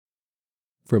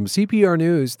From CPR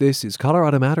News, this is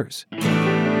Colorado Matters.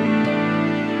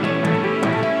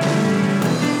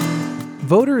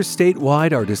 Voters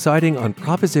statewide are deciding on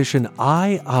Proposition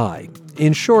II.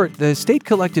 In short, the state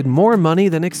collected more money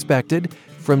than expected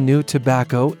from new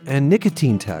tobacco and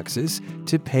nicotine taxes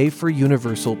to pay for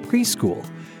universal preschool.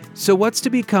 So what's to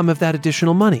become of that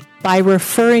additional money? By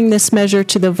referring this measure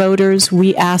to the voters,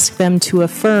 we ask them to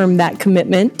affirm that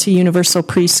commitment to universal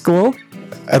preschool.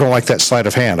 I don't like that sleight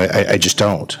of hand. I just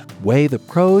don't. Weigh the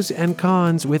pros and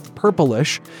cons with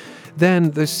Purplish.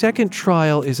 Then the second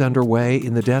trial is underway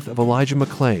in the death of Elijah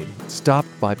McClain, stopped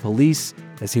by police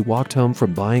as he walked home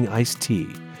from buying iced tea.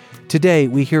 Today,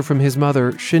 we hear from his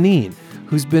mother, Sheneen,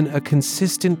 who's been a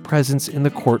consistent presence in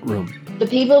the courtroom. The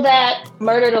people that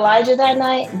murdered Elijah that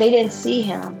night, they didn't see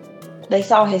him. They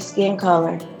saw his skin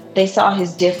color. They saw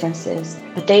his differences,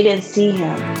 but they didn't see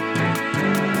him.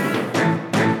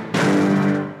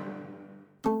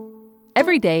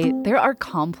 Every day, there are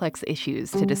complex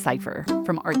issues to decipher,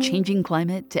 from our changing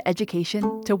climate to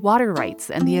education to water rights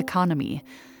and the economy.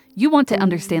 You want to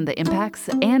understand the impacts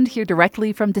and hear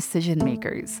directly from decision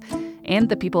makers and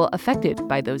the people affected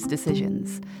by those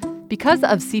decisions. Because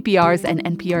of CPR's and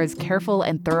NPR's careful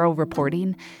and thorough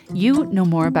reporting, you know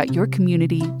more about your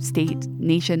community, state,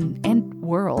 nation, and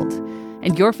world.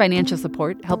 And your financial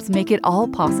support helps make it all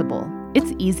possible.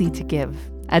 It's easy to give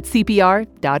at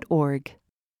CPR.org.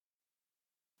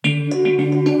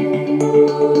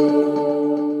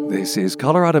 This is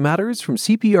Colorado Matters from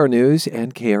CPR News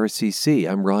and KRCC.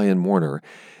 I'm Ryan Warner.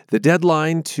 The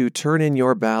deadline to turn in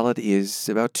your ballot is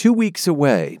about 2 weeks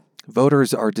away.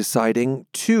 Voters are deciding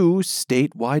 2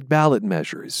 statewide ballot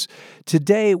measures.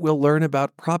 Today, we'll learn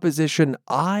about Proposition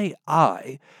II.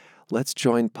 Let's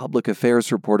join public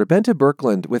affairs reporter Benta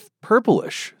Birkeland with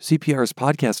Purplish, CPR's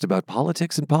podcast about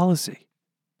politics and policy.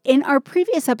 In our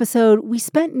previous episode, we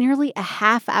spent nearly a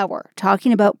half hour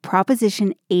talking about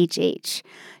Proposition HH,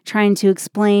 trying to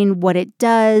explain what it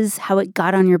does, how it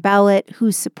got on your ballot,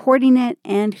 who's supporting it,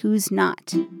 and who's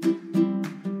not.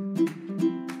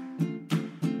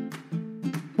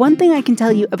 One thing I can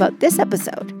tell you about this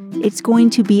episode, it's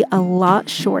going to be a lot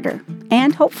shorter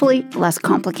and hopefully less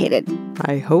complicated.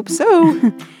 I hope so.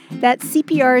 That's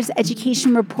CPR's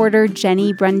education reporter,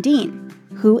 Jenny Brundin,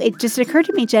 who, it just occurred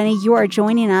to me, Jenny, you are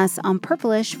joining us on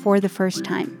Purplish for the first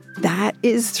time. That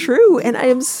is true, and I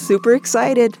am super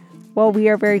excited. Well, we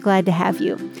are very glad to have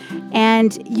you.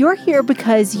 And you're here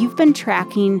because you've been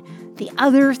tracking the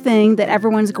other thing that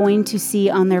everyone's going to see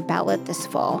on their ballot this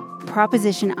fall,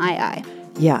 Proposition II.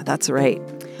 Yeah, that's right.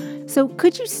 So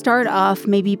could you start off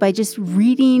maybe by just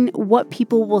reading what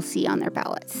people will see on their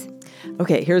ballots?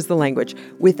 Okay, here's the language.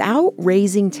 Without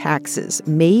raising taxes,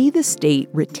 may the state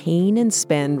retain and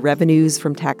spend revenues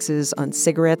from taxes on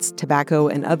cigarettes, tobacco,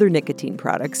 and other nicotine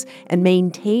products, and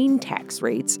maintain tax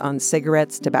rates on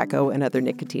cigarettes, tobacco, and other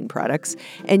nicotine products,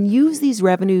 and use these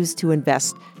revenues to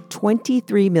invest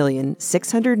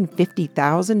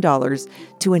 $23,650,000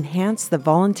 to enhance the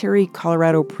voluntary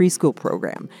Colorado preschool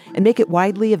program and make it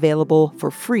widely available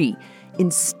for free,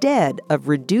 instead of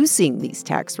reducing these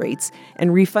tax rates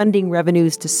and refunding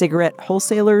revenues to cigarette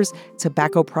wholesalers,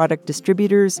 tobacco product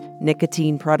distributors,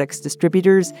 nicotine products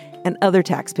distributors, and other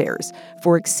taxpayers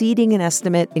for exceeding an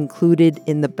estimate included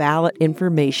in the ballot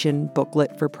information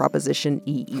booklet for Proposition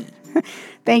EE.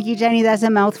 Thank you, Jenny. That's a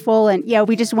mouthful. And yeah,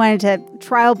 we just wanted to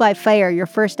trial by fire your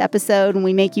first episode and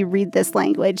we make you read this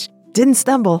language. Didn't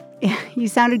stumble. You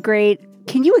sounded great.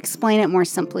 Can you explain it more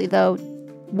simply, though?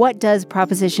 What does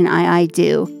Proposition II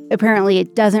do? Apparently,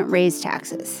 it doesn't raise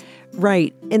taxes.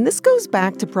 Right. And this goes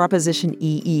back to Proposition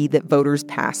EE that voters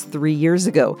passed 3 years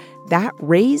ago. That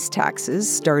raised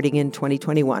taxes starting in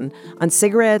 2021 on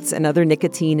cigarettes and other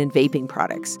nicotine and vaping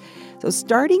products. So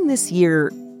starting this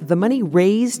year, the money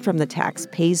raised from the tax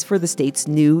pays for the state's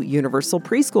new universal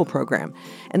preschool program.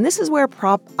 And this is where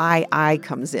Prop II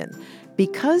comes in.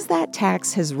 Because that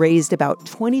tax has raised about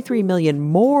 $23 million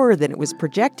more than it was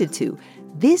projected to,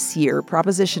 this year,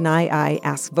 Proposition II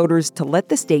asks voters to let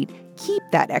the state keep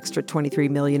that extra $23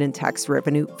 million in tax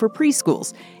revenue for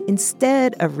preschools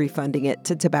instead of refunding it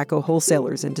to tobacco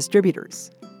wholesalers and distributors.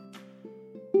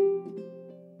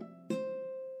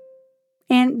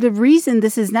 And the reason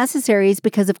this is necessary is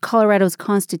because of Colorado's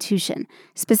Constitution,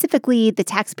 specifically the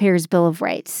Taxpayers' Bill of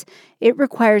Rights. It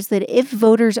requires that if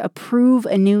voters approve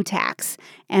a new tax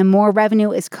and more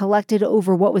revenue is collected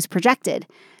over what was projected,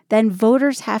 then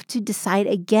voters have to decide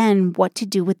again what to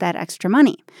do with that extra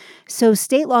money. So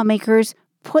state lawmakers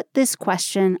put this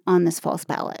question on this fall's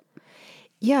ballot.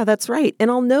 Yeah, that's right. And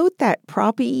I'll note that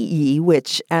Prop EE,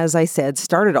 which, as I said,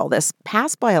 started all this,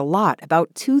 passed by a lot.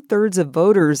 About 2/3 of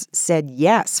voters said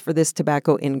yes for this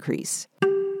tobacco increase.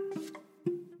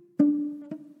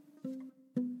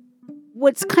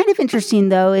 What's kind of interesting,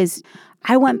 though, is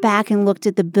I went back and looked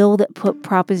at the bill that put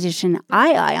Proposition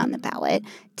II on the ballot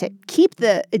to keep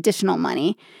the additional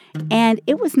money, and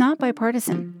it was not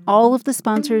bipartisan. All of the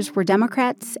sponsors were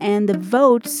Democrats, and the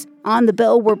votes on the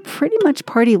bill were pretty much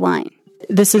party line.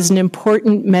 This is an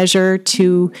important measure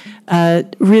to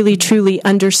really truly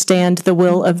understand the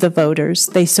will of the voters.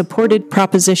 They supported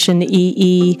Proposition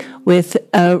EE with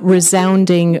a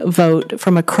resounding vote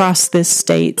from across this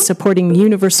state, supporting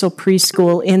universal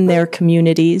preschool in their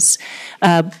communities.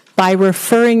 By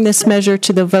referring this measure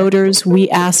to the voters, we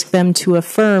ask them to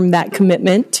affirm that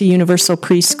commitment to universal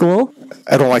preschool.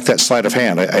 I don't like that sleight of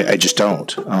hand. I just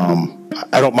don't.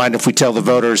 I don't mind if we tell the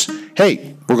voters,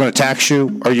 hey, we're going to tax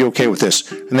you. Are you okay with this?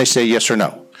 And they say yes or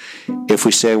no. If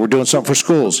we say we're doing something for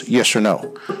schools, yes or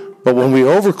no. But when we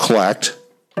overcollect,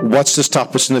 what's to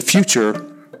stop us in the future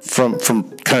from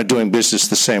kind of doing business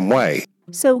the same way?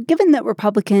 So given that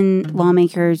Republican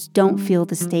lawmakers don't feel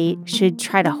the state should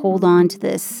try to hold on to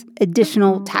this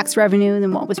additional tax revenue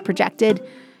than what was projected,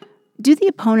 do the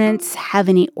opponents have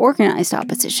any organized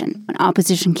opposition, an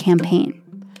opposition campaign?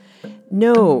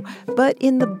 No, but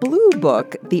in the Blue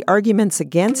Book, the arguments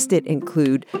against it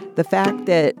include the fact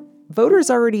that voters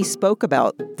already spoke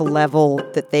about the level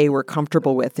that they were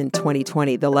comfortable with in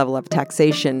 2020, the level of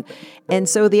taxation. And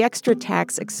so the extra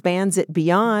tax expands it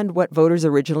beyond what voters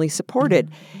originally supported.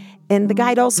 And the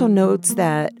guide also notes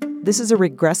that this is a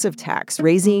regressive tax.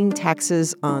 Raising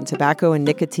taxes on tobacco and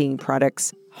nicotine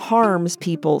products harms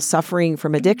people suffering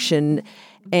from addiction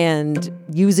and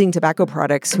using tobacco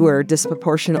products who are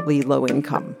disproportionately low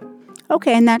income.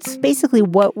 Okay, and that's basically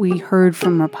what we heard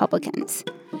from Republicans.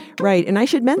 Right, and I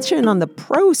should mention on the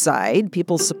pro side,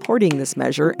 people supporting this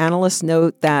measure, analysts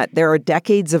note that there are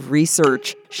decades of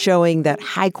research showing that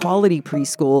high-quality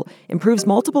preschool improves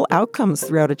multiple outcomes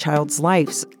throughout a child's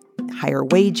life. Higher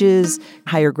wages,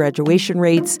 higher graduation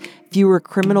rates, fewer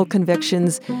criminal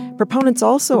convictions. Proponents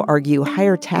also argue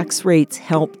higher tax rates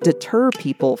help deter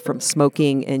people from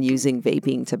smoking and using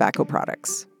vaping tobacco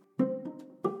products.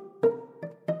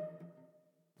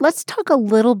 Let's talk a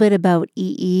little bit about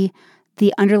EE,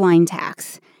 the underlying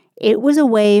tax. It was a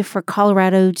way for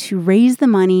Colorado to raise the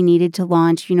money needed to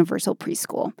launch universal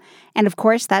preschool. And of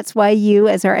course, that's why you,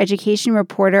 as our education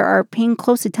reporter, are paying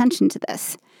close attention to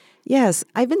this. Yes,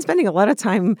 I've been spending a lot of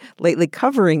time lately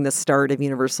covering the start of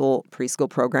universal preschool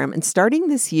program. And starting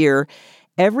this year,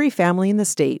 every family in the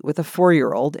state with a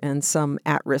 4-year-old and some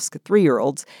at-risk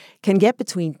 3-year-olds can get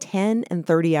between 10 and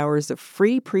 30 hours of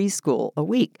free preschool a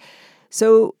week.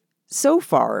 So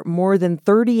far, more than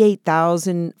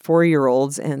 38,000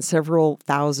 4-year-olds and several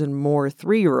thousand more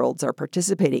 3-year-olds are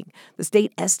participating. The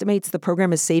state estimates the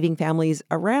program is saving families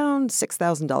around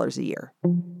 $6,000 a year.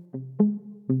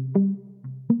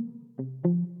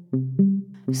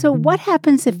 So what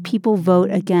happens if people vote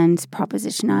against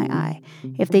Proposition II?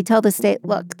 If they tell the state,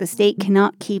 look, the state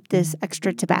cannot keep this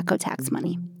extra tobacco tax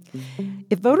money?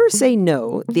 If voters say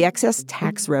no, the excess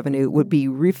tax revenue would be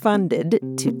refunded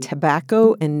to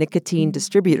tobacco and nicotine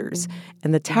distributors,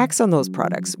 and the tax on those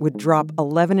products would drop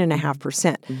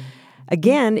 11.5%.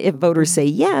 Again, if voters say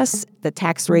yes, the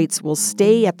tax rates will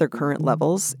stay at their current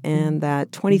levels, and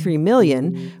that $23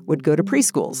 million would go to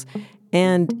preschools.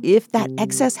 And if that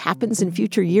excess happens in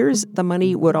future years, the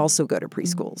money would also go to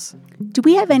preschools. Do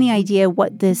we have any idea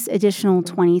what this additional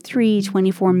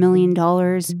 $24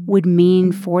 million would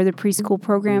mean for the preschool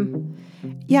program?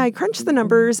 Yeah, I crunched the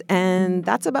numbers, and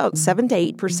that's about 7 to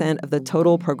 8% of the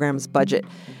total program's budget.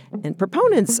 And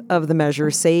proponents of the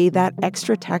measure say that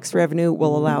extra tax revenue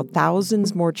will allow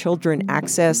thousands more children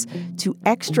access to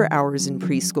extra hours in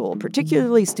preschool,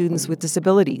 particularly students with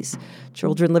disabilities,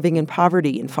 children living in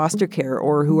poverty, in foster care,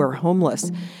 or who are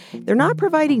homeless. They're not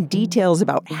providing details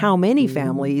about how many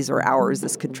families or hours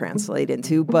this could translate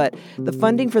into, but the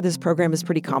funding for this program is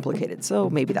pretty complicated, so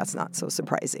maybe that's not so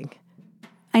surprising.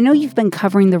 I know you've been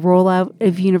covering the rollout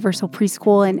of universal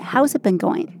preschool, and how's it been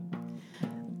going?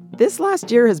 This last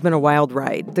year has been a wild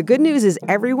ride. The good news is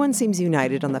everyone seems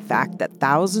united on the fact that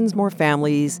thousands more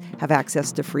families have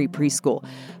access to free preschool.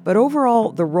 But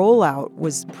overall, the rollout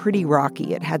was pretty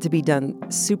rocky. It had to be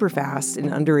done super fast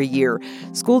in under a year.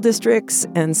 School districts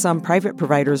and some private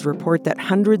providers report that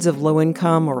hundreds of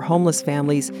low-income or homeless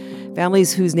families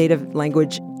whose native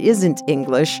language isn't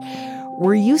English,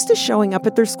 were used to showing up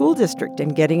at their school district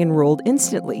and getting enrolled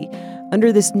instantly.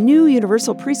 Under this new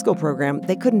universal preschool program,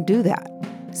 they couldn't do that.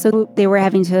 So they were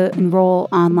having to enroll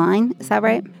online. Is that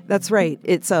right? That's right.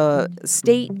 It's a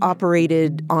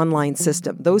state-operated online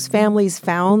system. Those families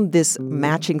found this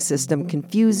matching system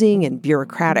confusing and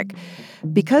bureaucratic.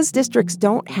 Because districts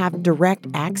don't have direct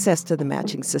access to the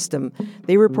matching system,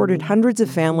 they reported hundreds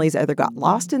of families either got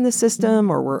lost in the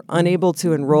system or were unable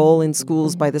to enroll in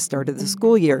schools by the start of the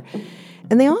school year.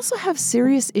 And they also have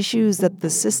serious issues that the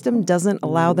system doesn't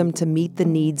allow them to meet the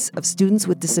needs of students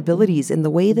with disabilities in the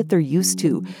way that they're used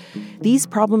to. These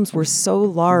problems were so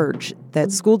large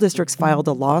that school districts filed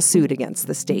a lawsuit against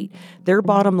the state. Their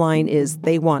bottom line is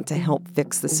they want to help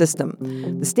fix the system.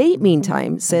 The state,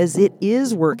 meantime, says it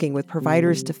is working with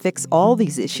providers to fix all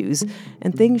these issues,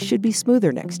 and things should be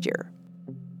smoother next year.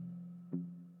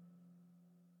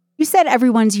 You said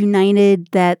everyone's united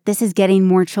that this is getting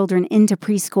more children into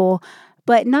preschool,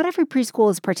 but not every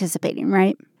preschool is participating,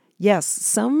 right? Yes,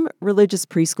 some religious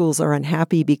preschools are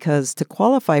unhappy because to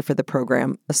qualify for the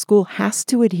program, a school has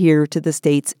to adhere to the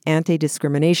state's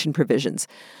anti-discrimination provisions.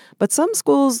 But some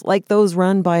schools, like those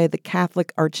run by the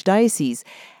Catholic Archdiocese,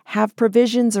 have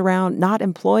provisions around not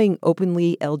employing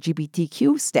openly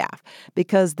LGBTQ staff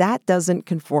because that doesn't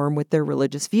conform with their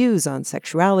religious views on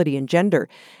sexuality and gender,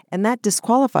 and that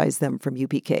disqualifies them from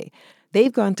UPK.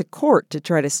 They've gone to court to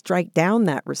try to strike down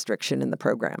that restriction in the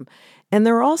program. And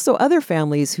there are also other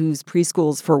families whose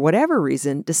preschools, for whatever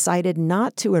reason, decided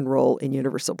not to enroll in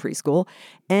universal preschool,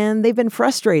 and they've been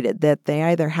frustrated that they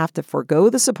either have to forego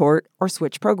the support or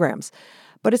switch programs.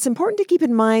 But it's important to keep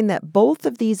in mind that both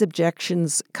of these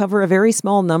objections cover a very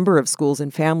small number of schools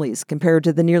and families compared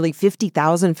to the nearly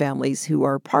 50,000 families who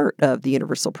are part of the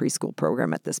universal preschool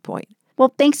program at this point.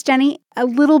 Well, thanks, Jenny. A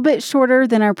little bit shorter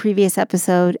than our previous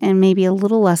episode and maybe a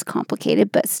little less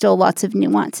complicated, but still lots of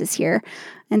nuances here.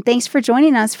 And thanks for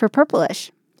joining us for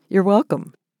Purplish. You're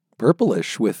welcome.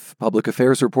 Purplish with public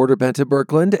affairs reporter Bente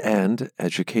Birkeland and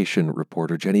education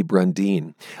reporter Jenny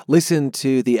Brundin. Listen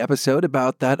to the episode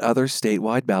about that other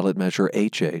statewide ballot measure,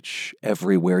 HH,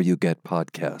 everywhere you get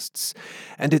podcasts.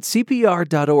 And at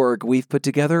CPR.org, we've put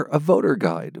together a voter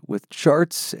guide with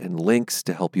charts and links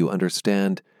to help you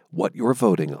understand what you're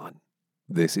voting on.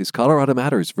 This is Colorado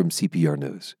Matters from CPR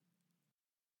News.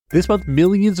 This month,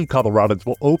 millions of Coloradans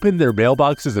will open their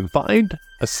mailboxes and find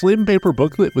a slim paper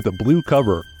booklet with a blue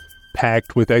cover.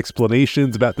 Packed with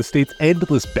explanations about the state's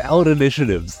endless ballot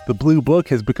initiatives, the Blue Book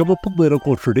has become a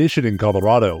political tradition in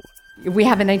Colorado. We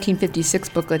have a 1956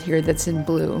 booklet here that's in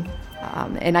blue,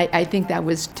 and I think that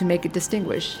was to make it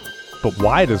distinguished. But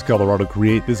why does Colorado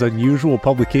create this unusual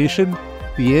publication?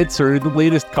 The answer in the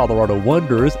latest Colorado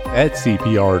Wonders at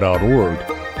CPR.org.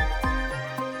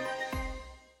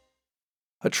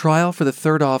 A trial for the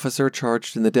third officer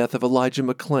charged in the death of Elijah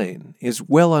McClain is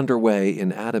well underway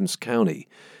in Adams County,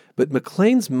 but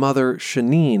McClain's mother,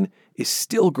 Sheneen, is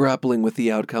still grappling with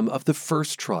the outcome of the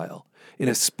first trial. In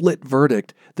a split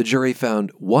verdict, the jury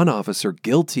found one officer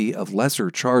guilty of lesser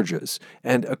charges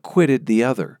and acquitted the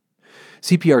other.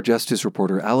 CPR Justice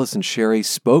reporter Allison Sherry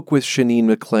spoke with Sheneen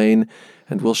McClain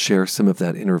and will share some of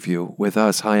that interview with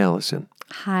us. Hi, Allison.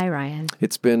 Hi, Ryan.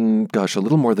 It's been, a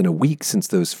little more than a week since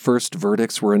those first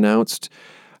verdicts were announced.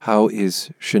 How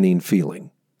is Sheneen feeling?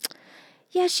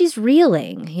 Yeah, she's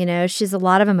reeling. She's a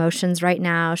lot of emotions right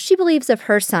now. She believes if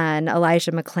her son,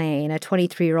 Elijah McClain, a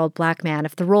 23-year-old black man,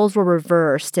 if the roles were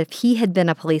reversed, if he had been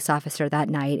a police officer that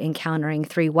night encountering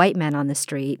 3 white men on the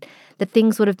street, that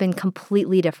things would have been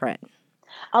completely different.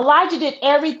 Elijah did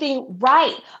everything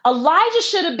right. Elijah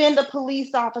should have been the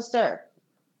police officer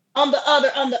on the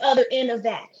other end of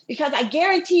that. Because I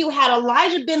guarantee you, had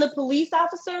Elijah been the police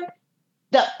officer,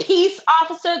 the peace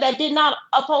officer that did not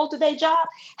uphold to their job,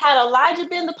 had Elijah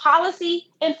been the policy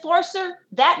enforcer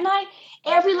that night,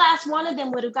 every last one of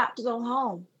them would have got to go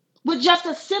home with just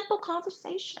a simple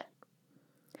conversation.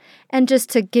 And just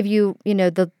to give you,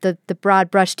 the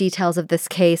broad brush details of this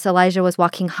case, Elijah was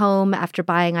walking home after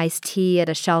buying iced tea at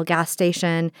a Shell gas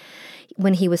station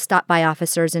when he was stopped by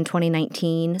officers in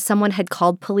 2019. Someone had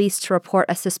called police to report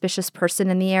a suspicious person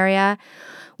in the area.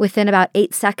 Within about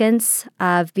 8 seconds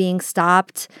of being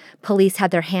stopped, police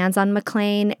had their hands on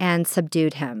McClain and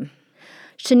subdued him.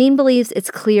 Sheneen believes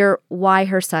it's clear why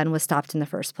her son was stopped in the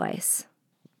first place.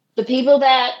 The people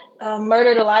that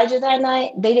murdered Elijah that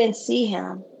night, they didn't see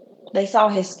him. They saw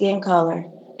his skin color.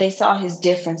 They saw his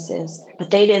differences, but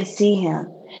they didn't see him.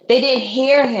 They didn't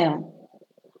hear him.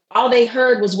 All they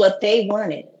heard was what they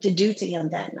wanted to do to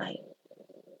him that night.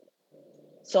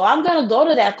 So I'm going to go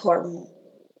to that courtroom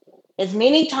as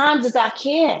many times as I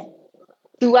can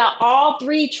throughout all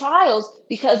 3 trials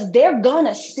because they're going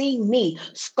to see me,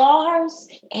 scars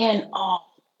and all.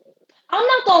 I'm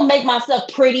not going to make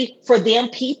myself pretty for them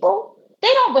people.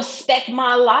 They don't respect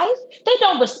my life. They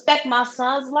don't respect my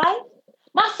son's life.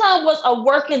 My son was a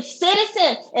working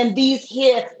citizen in these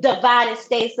here divided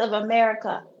states of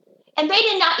America. And they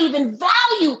did not even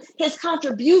value his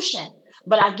contribution.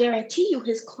 But I guarantee you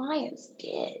his clients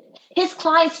did. His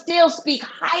clients still speak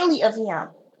highly of him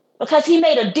because he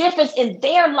made a difference in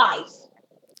their life.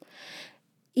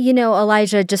 You know,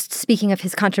 Elijah, just speaking of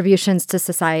his contributions to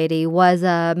society, was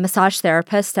a massage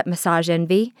therapist at Massage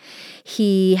Envy.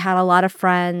 He had a lot of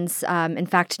friends. In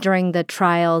fact, during the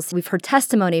trials, we've heard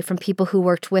testimony from people who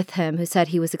worked with him who said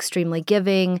he was extremely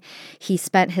giving. He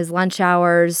spent his lunch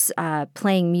hours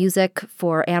playing music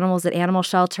for animals at animal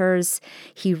shelters.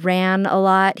 He ran a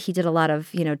lot. He did a lot of,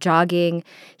 jogging.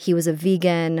 He was a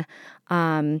vegan.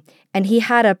 And he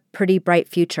had a pretty bright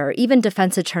future. Even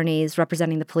defense attorneys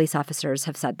representing the police officers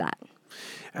have said that.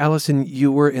 Allison,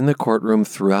 you were in the courtroom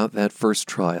throughout that first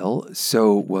trial.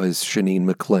 So was Sheneen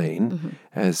McClain,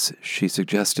 as she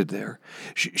suggested there.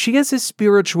 She has a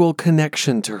spiritual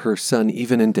connection to her son,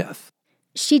 even in death.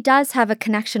 She does have a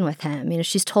connection with him.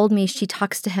 She's told me she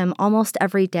talks to him almost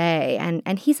every day,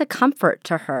 and he's a comfort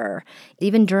to her,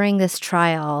 even during this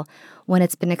trial when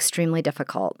it's been extremely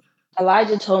difficult.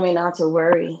 Elijah told me not to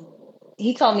worry.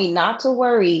 He told me not to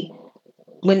worry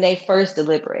when they first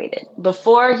deliberated.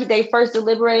 Before they first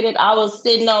deliberated, I was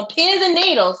sitting on pins and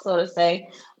needles, so to say.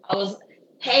 I was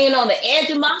hanging on the edge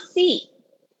of my seat.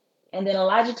 And then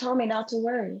Elijah told me not to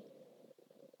worry.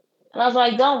 And I was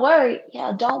like, don't worry.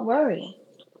 Yeah, don't worry.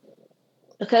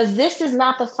 Because this is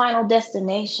not the final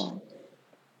destination.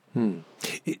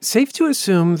 Safe to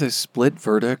assume the split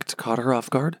verdict caught her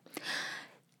off guard?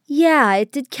 Yeah,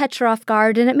 it did catch her off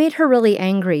guard, and it made her really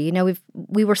angry.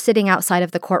 We were sitting outside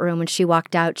of the courtroom when she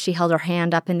walked out. She held her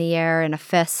hand up in the air in a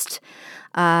fist.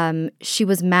 She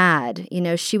was mad.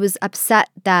 She was upset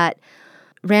that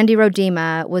Randy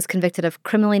Rodema was convicted of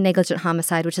criminally negligent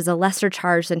homicide, which is a lesser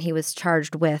charge than he was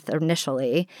charged with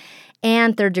initially,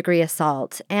 and third-degree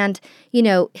assault. And,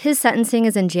 his sentencing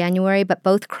is in January, but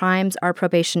both crimes are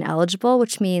probation eligible,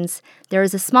 which means there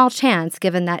is a small chance,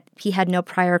 given that he had no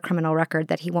prior criminal record,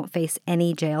 that he won't face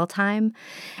any jail time.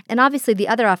 And obviously the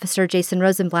other officer, Jason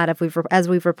Rosenblatt, as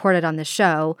we've reported on the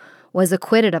show, was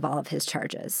acquitted of all of his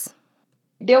charges.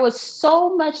 There was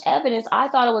so much evidence. I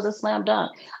thought it was a slam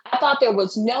dunk. I thought there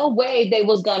was no way they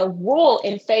was going to rule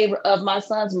in favor of my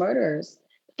son's murderers.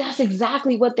 That's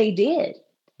exactly what they did.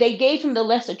 They gave him the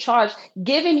lesser charge,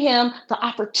 giving him the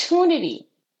opportunity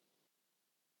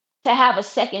to have a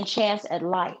second chance at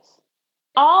life.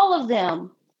 All of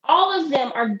them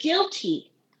are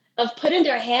guilty of putting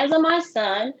their hands on my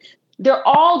son. They're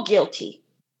all guilty.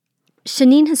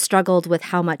 Sheneen has struggled with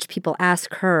how much people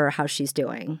ask her how she's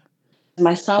doing.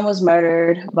 My son was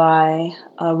murdered by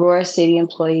Aurora City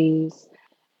employees.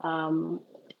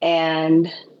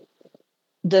 And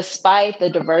despite the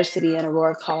diversity in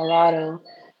Aurora, Colorado,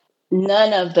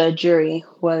 none of the jury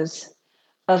was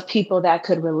of people that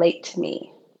could relate to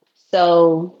me.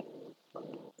 So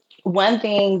one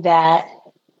thing that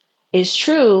is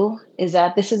true is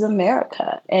that this is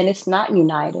America and it's not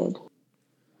united.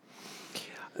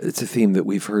 It's a theme that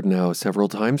we've heard now several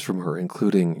times from her,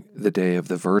 including the day of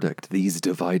the verdict, these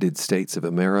divided states of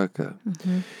America.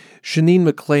 Sheneen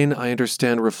McClain, I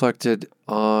understand, reflected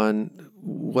on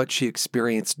what she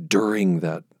experienced during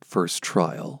that first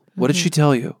trial. What did she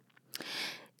tell you?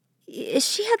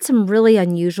 She had some really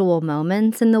unusual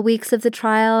moments in the weeks of the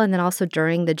trial and then also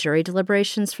during the jury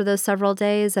deliberations for those several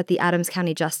days at the Adams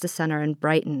County Justice Center in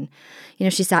Brighton.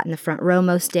 She sat in the front row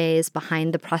most days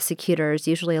behind the prosecutors.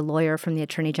 Usually a lawyer from the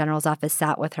Attorney General's office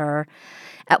sat with her.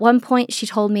 At one point, she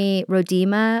told me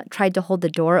Rodema tried to hold the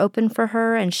door open for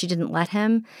her and she didn't let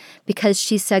him because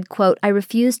she said, quote, "I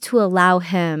refuse to allow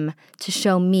him to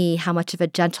show me how much of a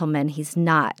gentleman he's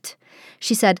not."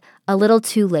 She said, "A little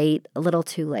too late, a little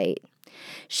too late."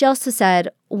 She also said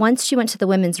once she went to the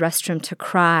women's restroom to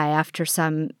cry after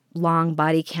some long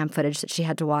body cam footage that she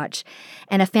had to watch,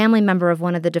 and a family member of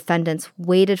one of the defendants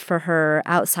waited for her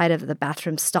outside of the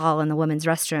bathroom stall in the women's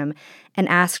restroom and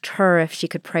asked her if she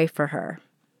could pray for her.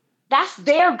 That's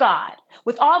their God.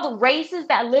 With all the races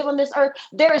that live on this earth,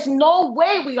 there is no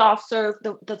way we all serve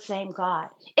the same God.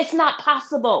 It's not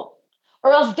possible.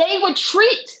 Or else they would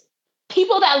treat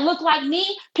people that look like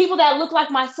me, people that look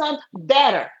like my son,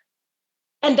 better.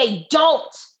 And they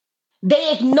don't.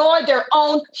 They ignore their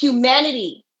own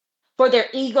humanity for their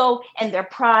ego and their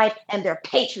pride and their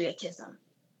patriotism.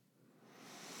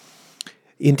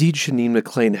 Indeed, Sheneen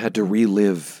McClain had to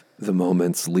relive the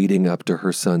moments leading up to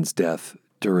her son's death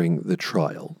during the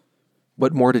trial.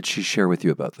 What more did she share with you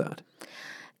about that?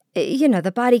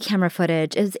 The body camera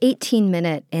footage is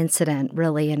 18-minute incident,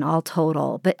 really, in all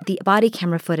total. But the body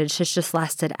camera footage has just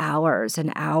lasted hours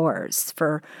and hours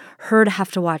for her to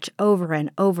have to watch over and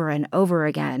over and over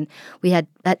again. We had,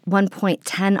 at one point,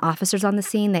 10 officers on the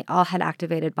scene. They all had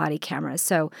activated body cameras.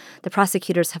 So the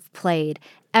prosecutors have played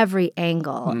every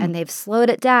angle, and they've slowed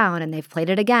it down, and they've played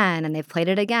it again, and they've played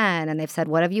it again, and they've said,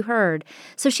 "What have you heard?"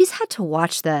 So she's had to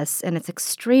watch this, and it's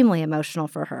extremely emotional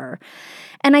for her.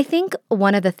 And I think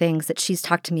one of the things that she's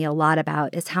talked to me a lot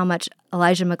about is how much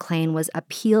Elijah McClain was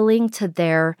appealing to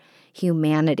their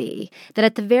humanity, that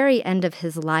at the very end of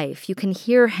his life, you can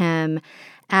hear him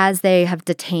as they have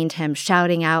detained him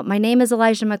shouting out, "My name is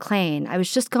Elijah McClain. I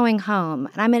was just going home,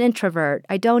 and I'm an introvert.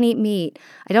 I don't eat meat.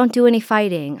 I don't do any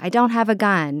fighting. I don't have a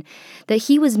gun." That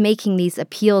he was making these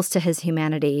appeals to his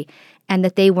humanity, and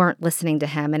that they weren't listening to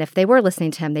him. And if they were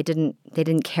listening to him, they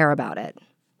didn't care about it.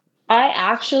 I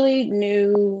actually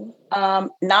knew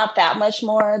not that much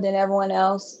more than everyone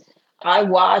else. I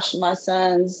watched my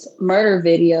son's murder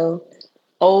video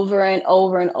over and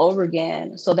over and over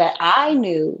again so that I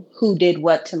knew who did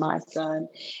what to my son.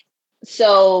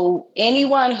 So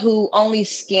anyone who only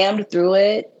skimmed through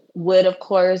it would, of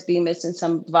course, be missing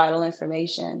some vital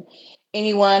information.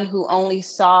 Anyone who only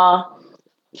saw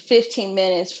 15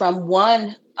 minutes from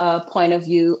one point of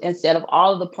view instead of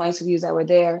all of the points of views that were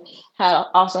there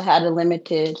also had a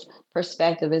limited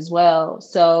perspective as well.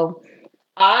 So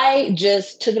I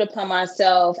just took it upon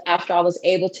myself after I was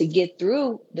able to get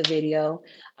through the video.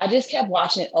 I just kept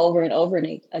watching it over and over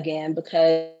again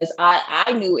because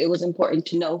I knew it was important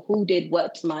to know who did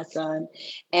what to my son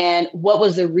and what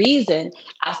was the reason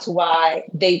as to why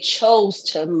they chose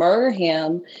to murder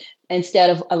him instead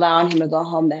of allowing him to go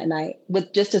home that night.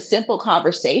 With just a simple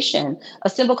conversation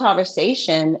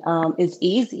is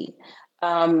easy.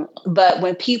 But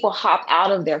when people hop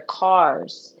out of their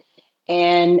cars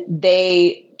and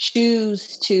they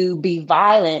choose to be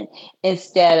violent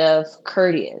instead of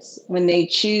courteous, when they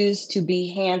choose to be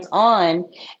hands-on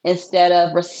instead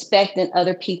of respecting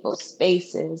other people's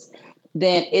spaces,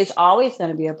 then it's always going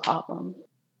to be a problem.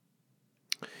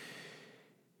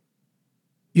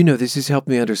 This has helped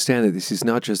me understand that this is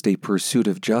not just a pursuit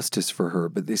of justice for her,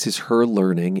 but this is her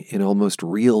learning in almost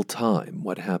real time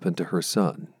what happened to her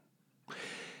son.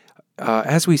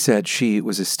 As we said, she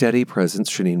was a steady presence,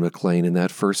 Sheneen McClain, in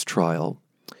that first trial.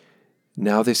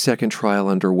 Now this second trial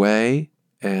underway,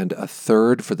 and a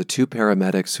third for the two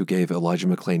paramedics who gave Elijah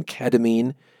McClain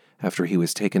ketamine after he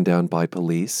was taken down by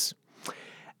police.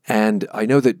 And I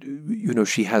know that,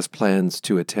 she has plans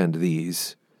to attend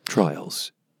these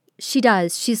trials. She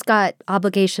does. She's got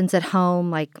obligations at home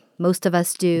like most of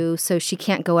us do, so she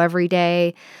can't go every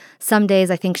day. Some days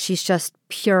I think she's just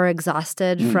pure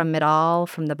exhausted from it all,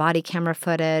 from the body camera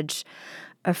footage,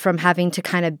 from having to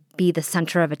kind of be the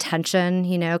center of attention,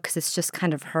 because it's just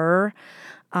kind of her.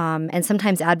 And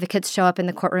sometimes advocates show up in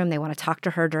the courtroom. They want to talk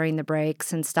to her during the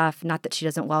breaks and stuff. Not that she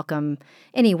doesn't welcome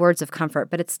any words of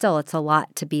comfort, but it's a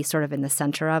lot to be sort of in the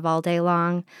center of all day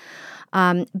long.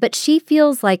 But she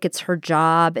feels like it's her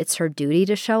job, it's her duty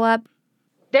to show up.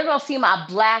 They're going to see my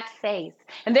Black face,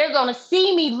 and they're going to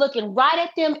see me looking right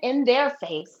at them in their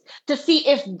face to see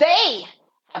if they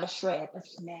have a shred of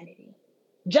humanity.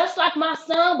 Just like my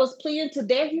son was pleading to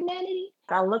their humanity,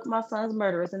 I look my son's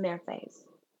murderers in their face.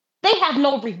 They have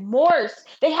no remorse.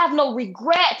 They have no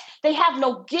regret. They have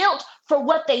no guilt for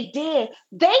what they did.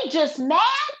 They just mad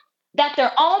that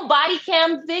their own body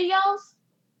cam videos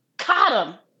caught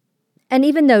them. And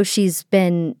even though she's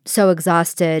been so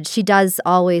exhausted, she does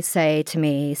always say to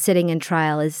me, sitting in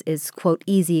trial is quote,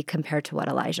 easy compared to what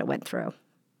Elijah went through.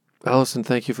 Allison,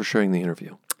 thank you for sharing the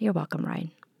interview. You're welcome,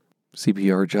 Ryan.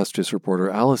 CPR Justice reporter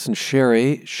Allison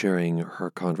Sherry sharing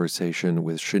her conversation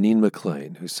with Sheneen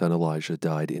McClain, whose son Elijah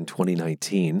died in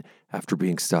 2019 after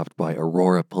being stopped by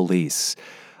Aurora police.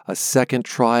 A second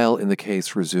trial in the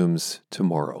case resumes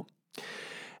tomorrow.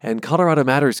 And Colorado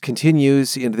Matters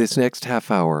continues into this next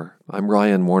half hour. I'm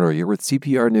Ryan Warner. You're with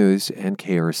CPR News and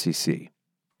KRCC.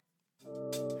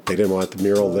 They didn't want the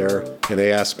mural there, and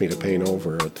they asked me to paint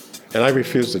over it. And I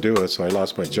refused to do it, so I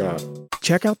lost my job.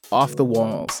 Check out Off the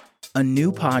Walls, a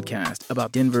new podcast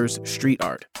about Denver's street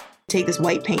art. Take this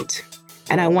white paint,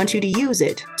 and I want you to use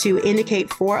it to indicate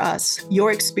for us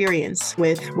your experience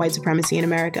with white supremacy in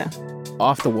America.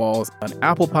 Off the Walls on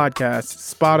Apple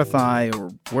Podcasts, Spotify, or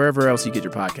wherever else you get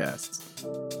your podcasts.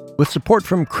 With support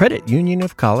from Credit Union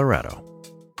of Colorado.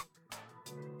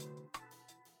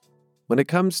 When it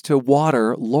comes to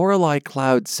water, Lorelei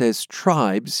Cloud says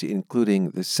tribes,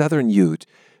 including the Southern Ute,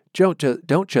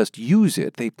 don't just use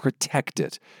it, they protect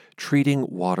it. treating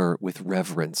water with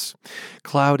reverence.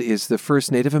 Cloud is the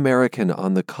first Native American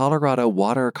on the Colorado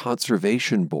Water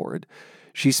Conservation Board.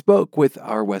 She spoke with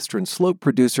our Western Slope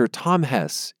producer Tom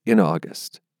Hess in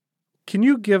August. Can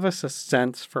you give us a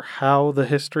sense for how the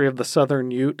history of the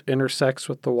Southern Ute intersects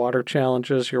with the water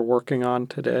challenges you're working on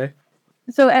today?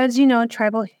 So, as you know,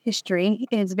 tribal history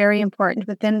is very important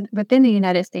within the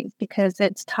United States because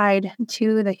it's tied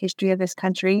to the history of this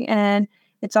country, and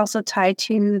it's also tied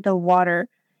to the water,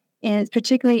 and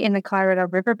particularly in the Colorado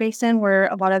River Basin, where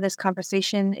a lot of this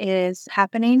conversation is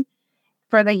happening.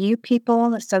 For the Ute people,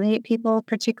 the Southern Ute people,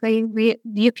 particularly,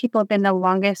 the Ute people have been the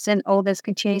longest and oldest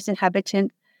continuous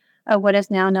inhabitant of what is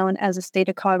now known as the state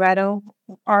of Colorado.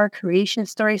 Our creation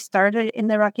story started in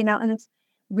the Rocky Mountains.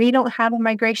 We don't have a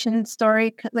migration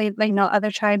story like other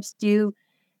tribes do.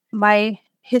 My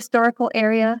historical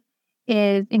area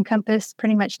is encompassed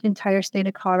pretty much the entire state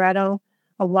of Colorado,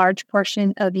 a large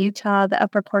portion of Utah, the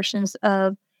upper portions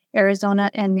of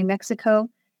Arizona and New Mexico.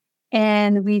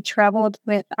 And we traveled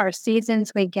with our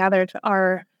seasons. We gathered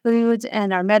our foods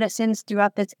and our medicines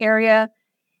throughout this area.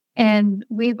 And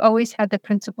we've always had the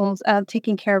principles of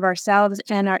taking care of ourselves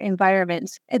and our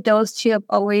environments. Those two have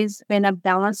always been a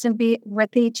balance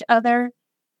with each other.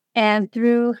 And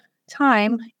through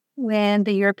time, when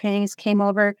the Europeans came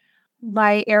over,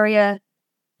 my area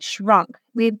shrunk.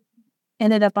 We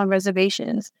ended up on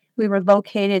reservations. We were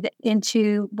located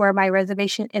into where my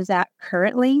reservation is at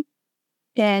currently.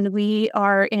 And we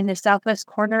are in the southwest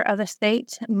corner of the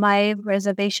state. My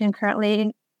reservation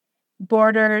currently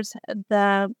borders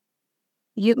the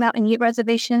Ute Mountain Ute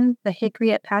Reservation, the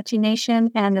Hickory Apache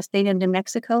Nation, and the state of New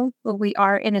Mexico. We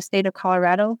are in the state of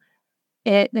Colorado.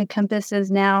 It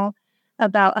encompasses now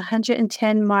about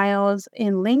 110 miles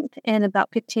in length and about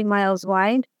 15 miles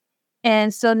wide.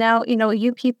 And so now,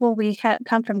 Ute people, we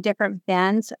come from different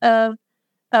bands of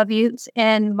Utes,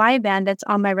 and my band that's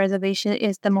on my reservation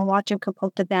is the Mowach and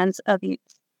Kapota bands of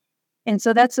Utes. And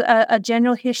so that's a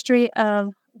general history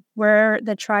of where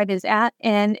the tribe is at,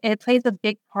 and it plays a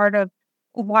big part of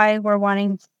why we're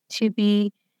wanting to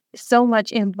be so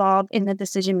much involved in the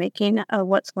decision-making of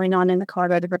what's going on in the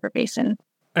Colorado River Basin.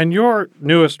 And your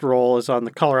newest role is on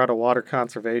the Colorado Water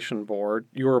Conservation Board.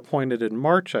 You were appointed in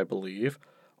March, I believe.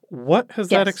 What has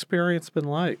that experience been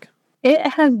like? It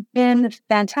has been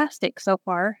fantastic so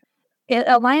far. It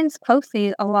aligns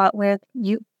closely a lot with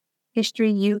Ute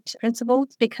history, Ute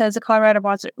principles, because the Colorado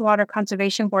Water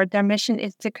Conservation Board, their mission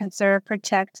is to conserve,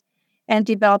 protect, and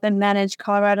develop and manage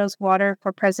Colorado's water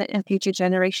for present and future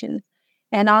generations.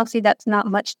 And honestly, that's not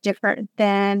much different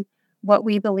than what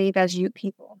we believe as Ute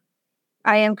people.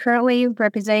 I am currently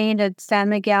representing the San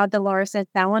Miguel, Dolores, and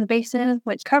Fallon Basin,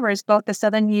 which covers both the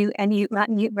Southern Ute and Ute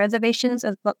Mountain Ute reservations,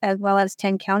 as well as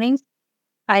 10 counties.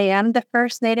 I am the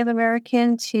first Native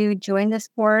American to join this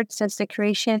board since the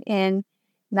creation in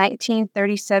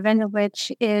 1937,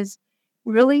 which is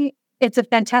really, it's a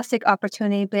fantastic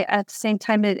opportunity, but at the same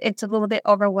time, it's a little bit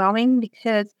overwhelming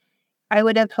because I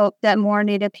would have hoped that more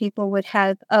Native people would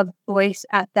have a voice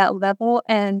at that level.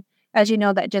 And as you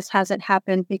know, that just hasn't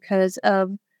happened because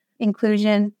of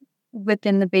inclusion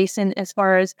within the basin as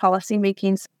far as policy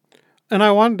making. And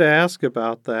I wanted to ask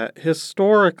about that.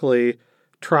 Historically,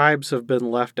 tribes have been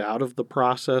left out of the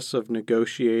process of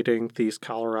negotiating these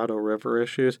Colorado River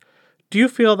issues. Do you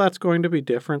feel that's going to be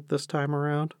different this time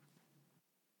around?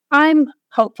 I'm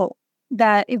hopeful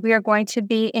that we are going to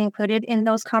be included in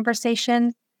those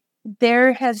conversations.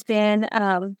 There has been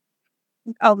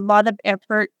a lot of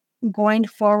effort going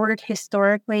forward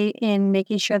historically in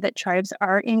making sure that tribes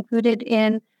are included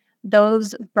in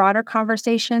those broader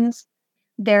conversations.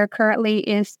 There currently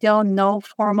is still no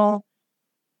formal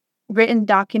written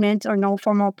document or no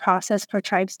formal process for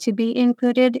tribes to be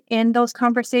included in those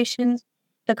conversations.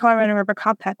 The Colorado River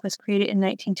Compact was created in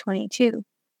 1922.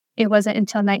 It wasn't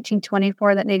until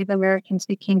 1924 that Native Americans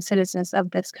became citizens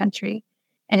of this country.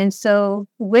 And so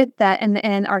with that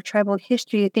and our tribal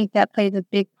history, I think that played a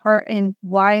big part in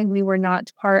why we were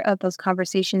not part of those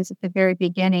conversations at the very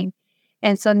beginning.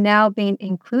 And so now being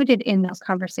included in those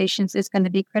conversations is going to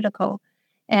be critical.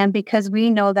 And because we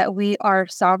know that we are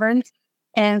sovereign,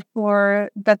 and for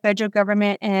the federal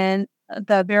government and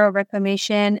the Bureau of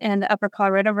Reclamation and the Upper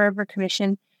Colorado River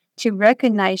Commission to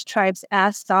recognize tribes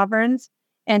as sovereigns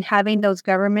and having those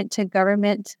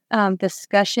government-to-government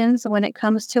discussions when it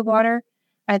comes to water,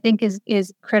 I think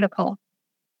is critical.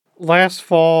 Last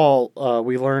fall,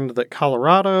 we learned that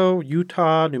Colorado,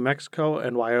 Utah, New Mexico,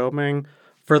 and Wyoming,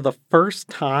 for the first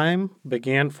time,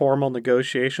 began formal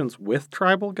negotiations with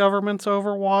tribal governments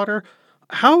over water.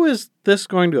 How is this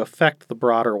going to affect the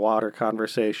broader water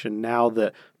conversation now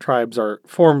that tribes are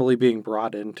formally being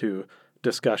brought into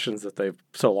discussions that they've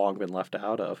so long been left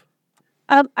out of?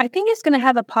 I think it's going to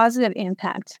have a positive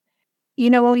impact.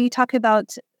 When you talk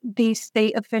about these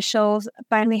state officials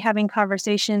finally having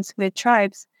conversations with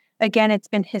tribes, again, it's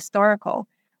been historical.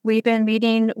 We've been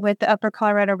meeting with the Upper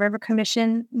Colorado River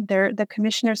Commission. They're the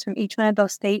commissioners from each one of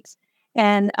those states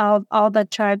and all the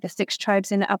 6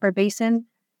 tribes in the Upper Basin.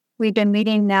 We've been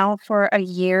meeting now for a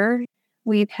year.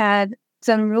 We've had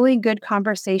some really good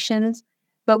conversations,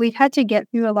 but we've had to get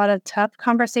through a lot of tough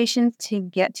conversations to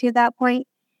get to that point.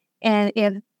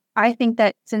 And I think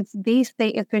that since these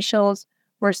state officials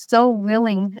were so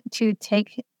willing to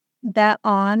take that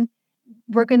on,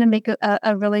 we're going to make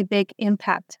a really big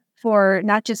impact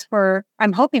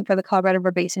I'm hoping for the Colorado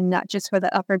River Basin, not just for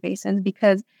the Upper Basin,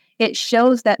 because it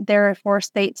shows that there are 4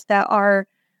 states that are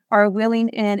willing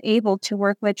and able to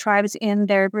work with tribes in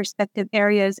their respective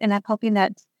areas. And I'm hoping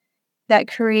that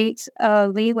creates a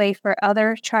leeway for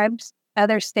other tribes,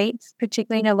 other states,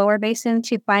 particularly in the lower basin,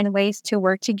 to find ways to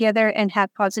work together and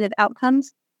have positive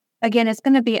outcomes. Again, I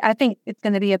think it's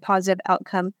going to be a positive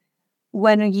outcome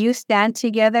when you stand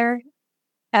together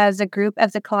as a group,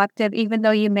 as a collective, even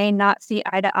though you may not see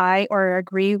eye to eye or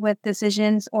agree with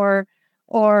decisions or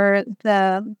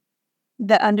the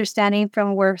understanding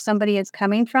from where somebody is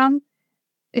coming from.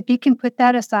 If you can put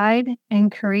that aside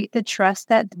and create the trust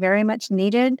that's very much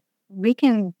needed, we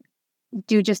can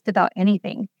do just about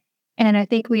anything. And I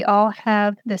think we all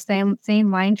have the same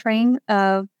mind frame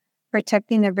of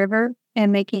protecting the river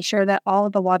and making sure that all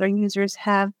of the water users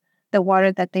have the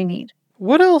water that they need.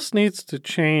 What else needs to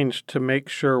change to make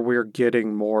sure we're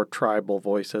getting more tribal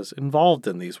voices involved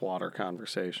in these water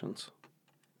conversations?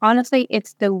 Honestly,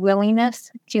 it's the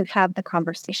willingness to have the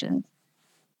conversations.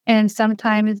 And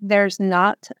sometimes there's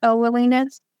not a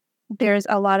willingness. There's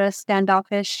a lot of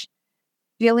standoffish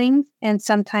feelings. And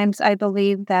sometimes I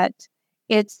believe that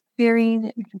it's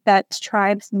fearing that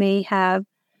tribes may have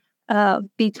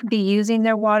be using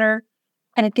their water.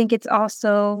 And I think it's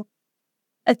also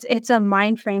it's a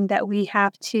mind frame that we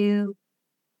have to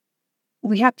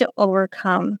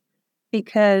overcome,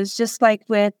 because just like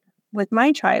with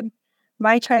my tribe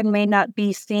may not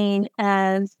be seen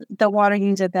as the water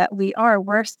user that we are.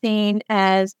 We're seen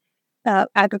as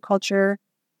agriculture,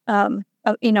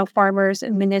 farmers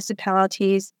and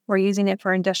municipalities. We're using it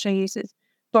for industrial uses,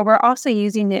 but we're also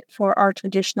using it for our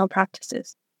traditional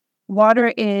practices.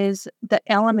 Water is the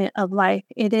element of life.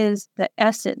 It is the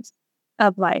essence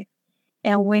of life.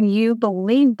 And when you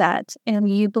believe that, and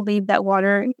you believe that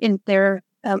water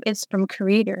is from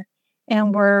Creator,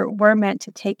 and we're meant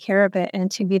to take care of it and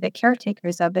to be the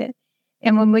caretakers of it.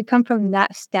 And when we come from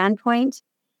that standpoint,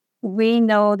 we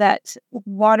know that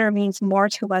water means more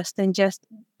to us than just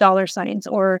dollar signs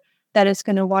or that it's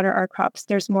going to water our crops.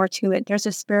 There's more to it. There's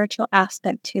a spiritual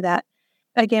aspect to that.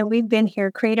 Again, we've been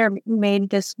here. Creator made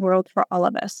this world for all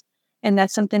of us. And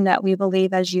that's something that we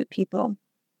believe as Ute people.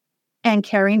 And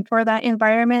caring for that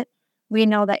environment, we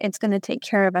know that it's going to take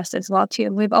care of us as well,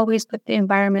 too. We've always put the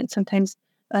environment sometimes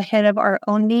ahead of our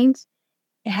own needs.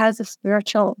 It has a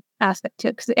spiritual aspect to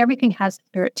it, because everything has a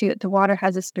spirit to it. The water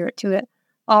has a spirit to it.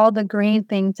 All the green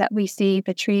things that we see,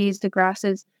 the trees, the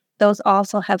grasses, those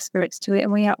also have spirits to it.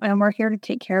 And we're here to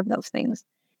take care of those things.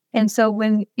 And so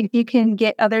if you can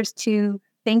get others to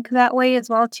think that way as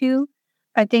well, too,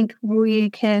 I think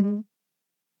we can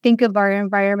think of our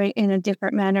environment in a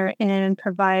different manner and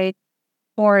provide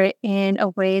for it in a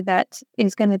way that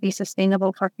is going to be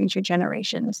sustainable for future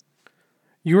generations.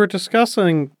 You were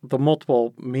discussing the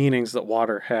multiple meanings that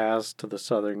water has to the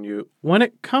Southern Ute. When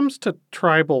it comes to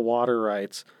tribal water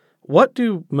rights, what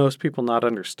do most people not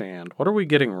understand? What are we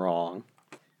getting wrong?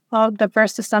 Well, the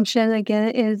first assumption, again,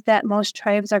 is that most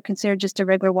tribes are considered just a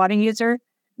regular water user.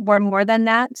 We're more than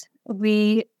that.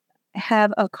 We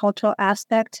have a cultural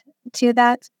aspect to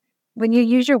that. When you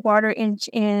use your water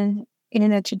in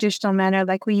a traditional manner,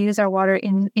 like we use our water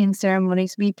in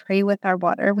ceremonies, we pray with our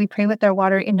water. We pray with our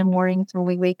water in the mornings when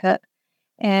we wake up.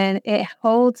 And it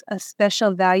holds a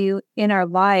special value in our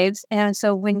lives. And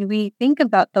so when we think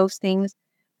about those things,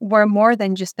 we're more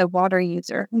than just a water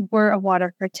user. We're a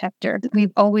water protector.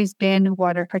 We've always been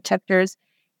water protectors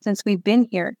since we've been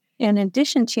here. In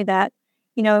addition to that,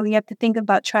 you have to think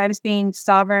about tribes being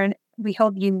sovereign. We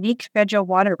hold unique federal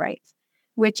water rights,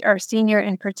 which are senior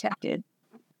and protected.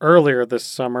 Earlier this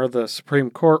summer, the Supreme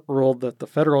Court ruled that the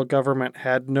federal government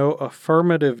had no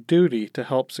affirmative duty to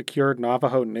help secure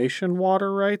Navajo Nation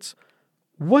water rights.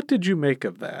 What did you make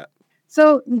of that?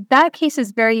 So that case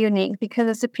is very unique because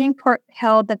the Supreme Court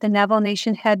held that the Navajo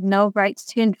Nation had no rights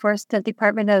to enforce the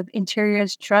Department of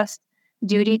Interior's trust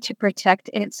duty to protect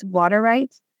its water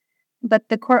rights. but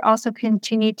the court also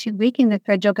continued to weaken the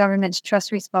federal government's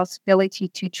trust responsibility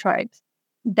to tribes.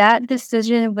 That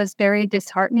decision was very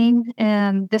disheartening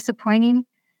and disappointing,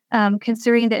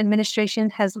 considering the administration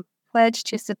has pledged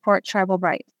to support tribal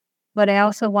rights. But I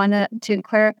also wanted to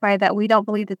clarify that we don't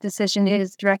believe the decision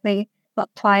is directly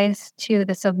applies to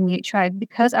the Southern Ute tribe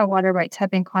because our water rights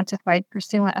have been quantified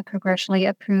pursuant a congressionally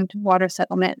approved water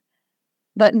settlement.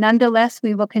 But nonetheless,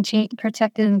 we will continue to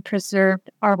protect and preserve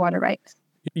our water rights.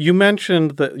 You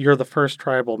mentioned that you're the first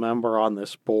tribal member on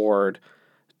this board.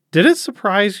 Did it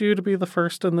surprise you to be the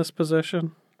first in this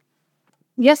position?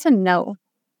 Yes and no.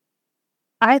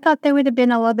 I thought there would have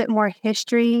been a little bit more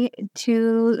history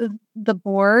to the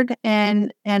board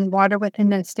and water within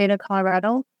the state of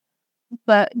Colorado.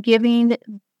 But given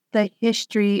the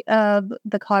history of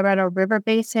the Colorado River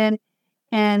Basin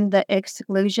and the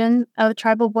exclusion of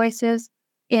tribal voices,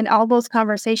 in all those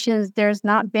conversations, there's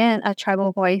not been a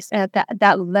tribal voice at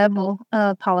that level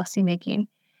of policymaking.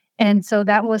 And so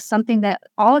that was something that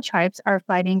all tribes are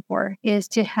fighting for, is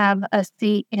to have a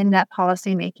seat in that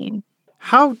policymaking.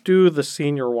 How do the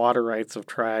senior water rights of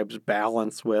tribes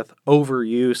balance with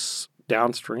overuse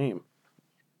downstream?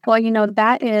 Well,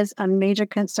 that is a major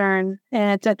concern.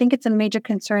 And I think it's a major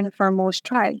concern for most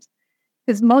tribes,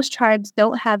 because most tribes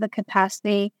don't have the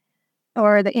capacity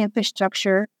or the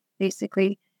infrastructure,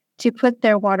 basically, to put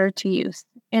their water to use.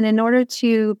 And in order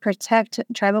to protect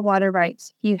tribal water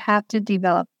rights, you have to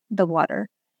develop the water.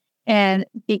 And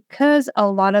because a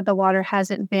lot of the water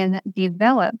hasn't been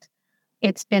developed,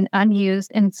 it's been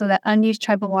unused. And so that unused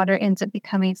tribal water ends up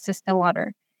becoming system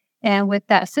water. And with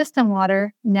that system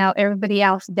water, now everybody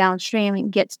else downstream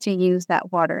gets to use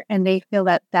that water. And they feel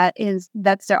that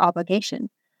that's their obligation.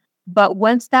 But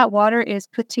once that water is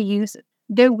put to use,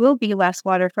 there will be less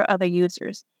water for other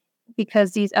users,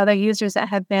 because these other users that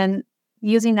have been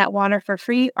using that water for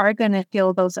free are going to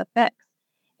feel those effects.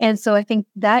 And so I think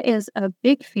that is a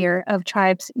big fear of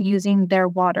tribes using their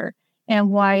water,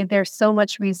 and why there's so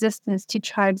much resistance to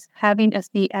tribes having a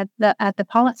seat at the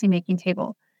policymaking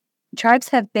table. Tribes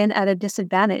have been at a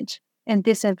disadvantage and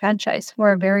disenfranchised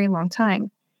for a very long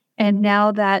time. And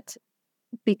now that,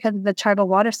 because of the tribal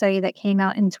water study that came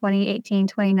out in 2018,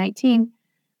 2019,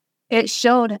 it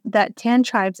showed that 10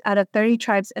 tribes out of 30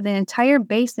 tribes in the entire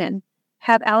basin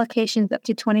have allocations up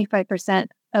to 25%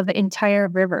 of the entire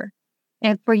river.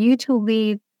 And for you to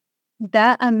leave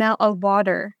that amount of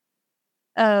water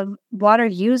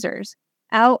users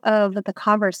out of the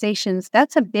conversations,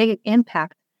 that's a big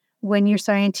impact when you're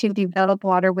starting to develop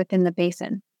water within the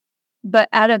basin. But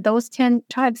out of those 10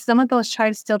 tribes, some of those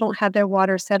tribes still don't have their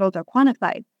water settled or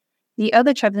quantified. The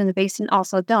other tribes in the basin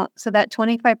also don't. So that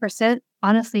 25%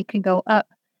 honestly could go up.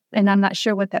 And I'm not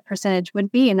sure what that percentage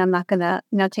would be. And I'm not going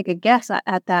to take a guess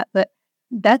at that. But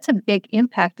that's a big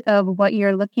impact of what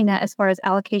you're looking at as far as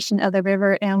allocation of the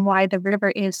river, and why the river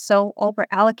is so over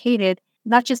allocated.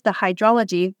 Not just the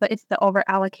hydrology, but it's the over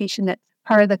allocation that's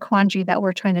part of the quandary that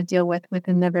we're trying to deal with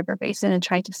within the river basin and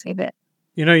trying to save it.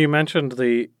 You mentioned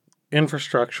the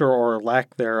infrastructure or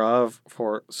lack thereof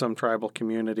for some tribal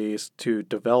communities to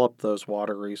develop those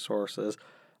water resources.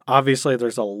 Obviously,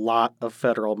 there's a lot of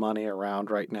federal money around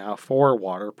right now for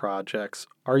water projects.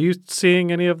 Are you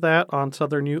seeing any of that on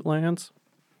Southern Ute lands?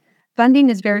 Funding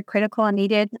is very critical and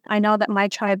needed. I know that my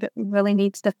tribe really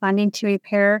needs the funding to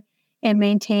repair and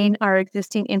maintain our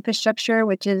existing infrastructure,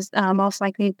 which is most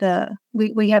likely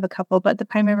we have a couple, but the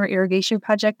Pine River Irrigation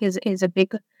Project is a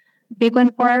big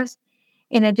one for us.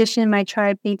 In addition, my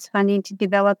tribe needs funding to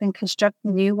develop and construct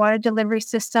new water delivery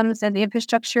systems and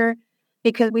infrastructure,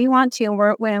 because we want to,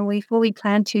 when we fully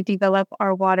plan to develop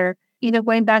our water,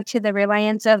 going back to the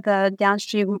reliance of the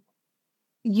downstream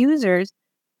users,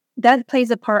 that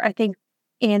plays a part, I think,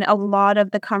 in a lot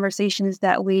of the conversations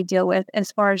that we deal with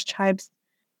as far as tribes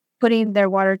putting their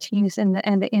water to use and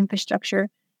the infrastructure.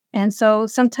 And so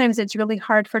sometimes it's really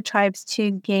hard for tribes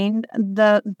to gain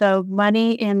the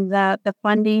money and the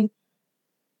funding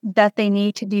that they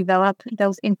need to develop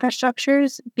those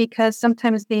infrastructures, because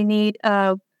sometimes they need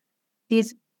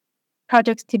these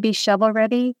projects to be shovel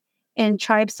ready, and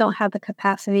tribes don't have the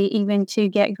capacity even to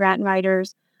get grant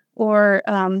writers or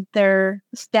their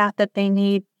staff that they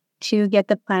need to get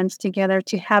the plans together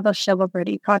to have a shovel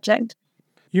ready project.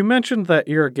 You mentioned that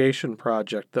irrigation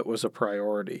project that was a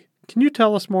priority. Can you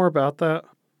tell us more about that?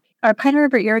 Our Pine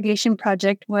River Irrigation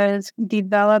Project was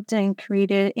developed and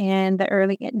created in the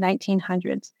early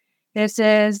 1900s. This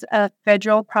is a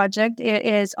federal project. It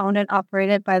is owned and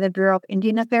operated by the Bureau of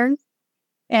Indian Affairs.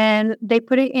 And they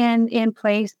put it in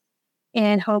place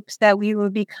in hopes that we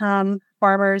would become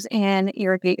farmers and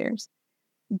irrigators.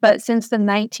 But since the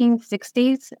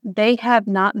 1960s, they have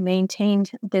not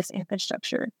maintained this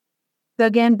infrastructure. So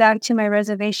again, back to my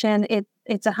reservation,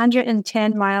 it's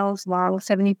 110 miles long,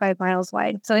 75 miles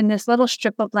wide. So in this little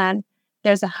strip of land,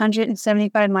 there's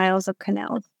 175 miles of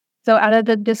canals. So out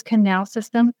of this canal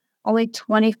system, only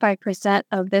 25%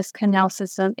 of this canal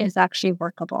system is actually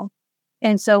workable.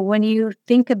 And so when you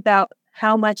think about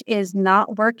how much is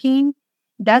not working,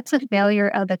 that's a failure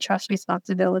of the trust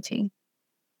responsibility.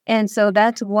 And so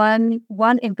that's one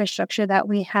infrastructure that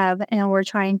we have, and we're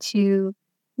trying to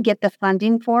get the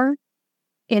funding for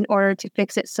in order to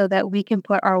fix it so that we can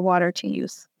put our water to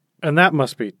use. And that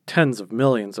must be tens of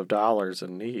millions of dollars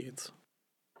in needs.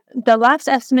 The last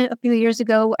estimate a few years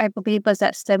ago, I believe, was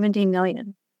at 70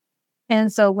 million.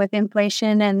 And so with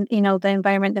inflation and, the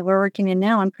environment that we're working in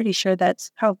now, I'm pretty sure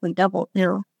that's probably doubled.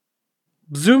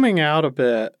 Zooming out a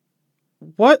bit,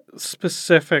 what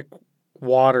specific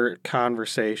water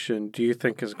conversation do you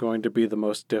think is going to be the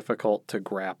most difficult to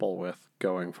grapple with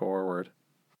going forward?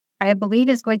 I believe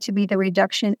is going to be the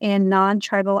reduction in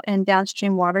non-tribal and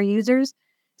downstream water users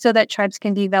so that tribes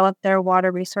can develop their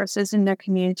water resources in their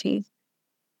communities.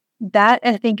 That,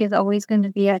 I think, is always going to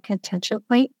be a contention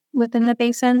point within the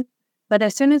basin. But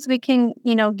as soon as we can,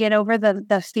 get over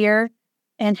the fear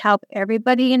and help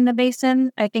everybody in the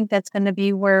basin, I think that's going to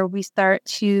be where we start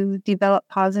to develop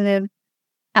positive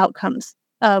outcomes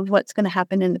of what's going to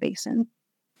happen in the basin.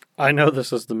 I know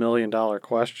this is the million-dollar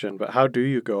question, but how do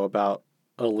you go about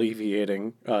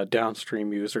alleviating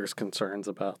downstream users' concerns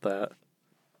about that?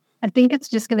 I think it's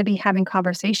just going to be having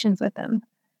conversations with them,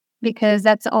 because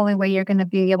that's the only way you're going to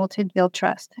be able to build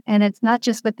trust. And it's not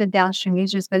just with the downstream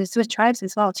users, but it's with tribes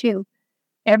as well, too.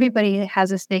 Everybody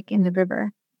has a stake in the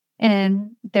river.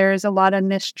 And there's a lot of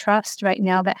mistrust right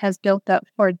now that has built up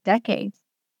for decades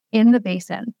in the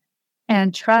basin.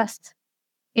 And trust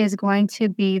is going to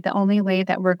be the only way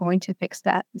that we're going to fix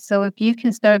that. So if you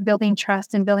can start building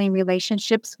trust and building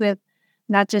relationships with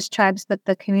not just tribes, but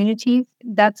the communities,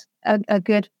 that's a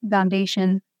good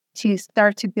foundation to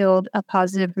start to build a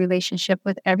positive relationship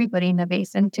with everybody in the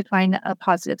basin to find a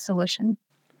positive solution.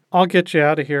 I'll get you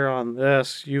out of here on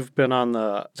this. You've been on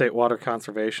the State Water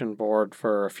Conservation Board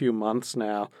for a few months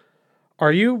now.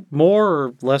 Are you more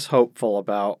or less hopeful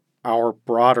about our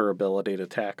broader ability to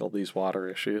tackle these water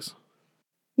issues?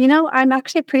 I'm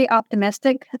actually pretty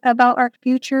optimistic about our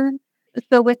future.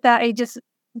 So with that, I just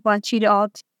want you to all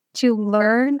to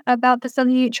learn about the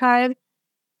Southern Ute tribe.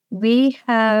 We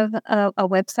have a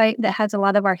website that has a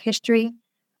lot of our history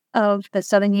of the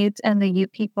Southern Utes and the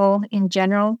Ute people in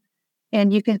general.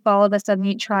 And you can follow the Southern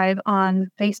Ute tribe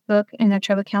on Facebook and our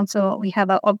tribal council. We have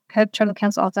a tribal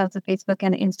council also has a Facebook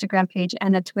and an Instagram page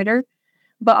and a Twitter.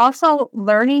 But also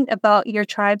learning about your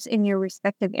tribes in your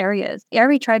respective areas.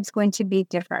 Every tribe's going to be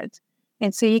different.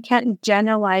 And so you can't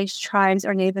generalize tribes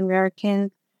or Native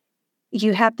Americans.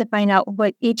 You have to find out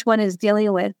what each one is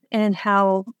dealing with and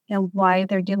how and why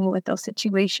they're dealing with those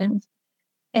situations.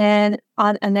 And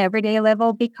on an everyday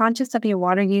level, be conscious of your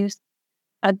water use.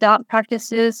 Adopt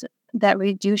practices that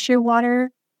reduce your water.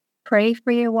 Pray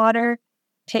for your water.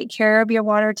 Take care of your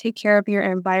water. Take care of your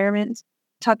environment.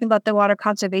 Talking about the Water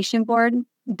Conservation Board,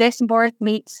 this board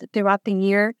meets throughout the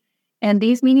year, and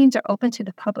these meetings are open to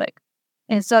the public.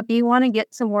 And so if you want to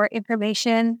get some more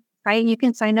information, right, you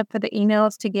can sign up for the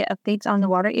emails to get updates on the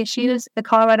water issues. The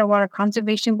Colorado Water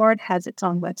Conservation Board has its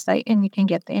own website, and you can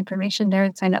get the information there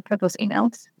and sign up for those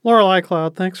emails. Lorelei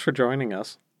Cloud, thanks for joining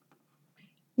us.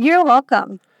 You're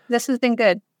welcome. This has been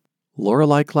good.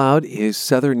 Lorelei Cloud is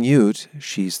Southern Ute.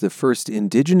 She's the first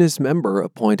Indigenous member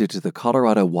appointed to the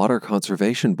Colorado Water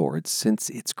Conservation Board since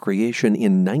its creation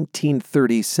in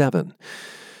 1937.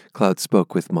 Cloud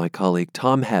spoke with my colleague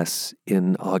Tom Hess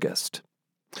in August.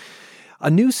 A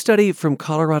new study from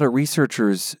Colorado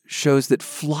researchers shows that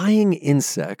flying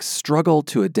insects struggle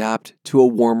to adapt to a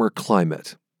warmer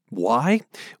climate. Why?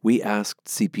 We asked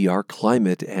CPR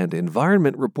climate and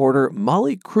environment reporter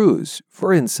Molly Cruz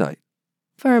for insight.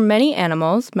 For many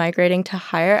animals, migrating to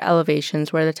higher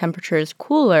elevations where the temperature is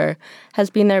cooler has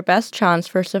been their best chance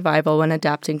for survival when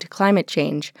adapting to climate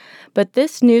change. But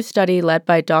this new study led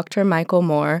by Dr. Michael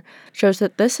Moore shows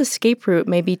that this escape route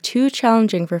may be too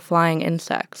challenging for flying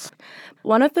insects.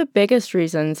 One of the biggest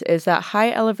reasons is that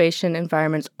high elevation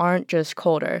environments aren't just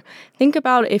colder. Think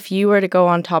about if you were to go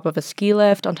on top of a ski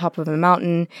lift, on top of a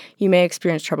mountain, you may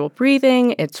experience trouble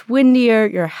breathing, it's windier,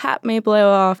 your hat may blow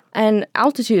off, and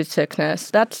altitude sickness.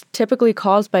 That's typically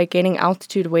caused by gaining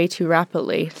altitude way too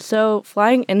rapidly. So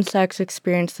flying insects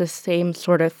experience the same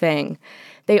sort of thing.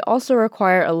 They also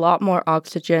require a lot more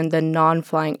oxygen than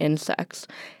non-flying insects.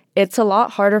 It's a lot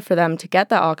harder for them to get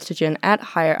that oxygen at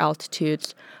higher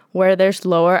altitudes. where there's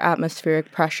lower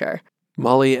atmospheric pressure.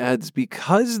 Molly adds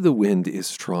because the wind is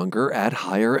stronger at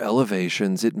higher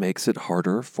elevations, it makes it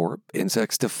harder for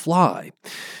insects to fly.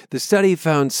 The study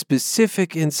found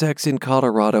specific insects in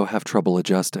Colorado have trouble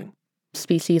adjusting.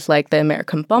 Species like the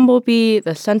American bumblebee,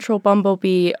 the central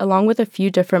bumblebee, along with a few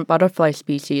different butterfly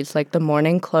species like the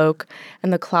mourning cloak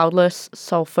and the cloudless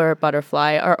sulfur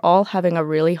butterfly are all having a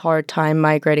really hard time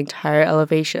migrating to higher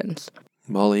elevations.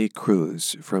 Molly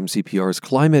Cruz from CPR's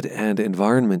Climate and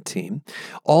Environment team.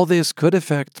 All this could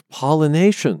affect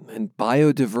pollination and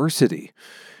biodiversity.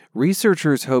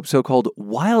 Researchers hope so-called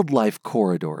wildlife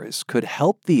corridors could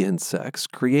help the insects,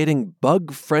 creating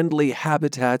bug-friendly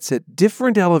habitats at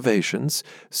different elevations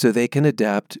so they can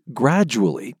adapt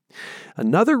gradually.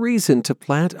 Another reason to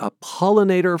plant a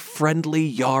pollinator-friendly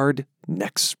yard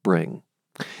next spring.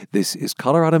 This is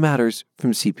Colorado Matters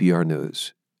from CPR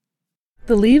News.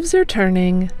 The leaves are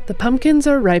turning, the pumpkins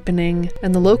are ripening,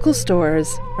 and the local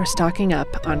stores are stocking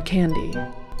up on candy.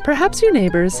 Perhaps your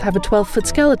neighbors have a 12-foot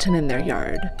skeleton in their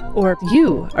yard, or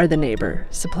you are the neighbor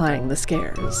supplying the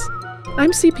scares.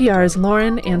 I'm CPR's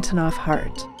Lauren Antonoff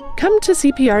Hart. Come to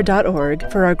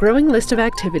CPR.org for our growing list of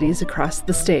activities across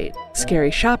the state. Scary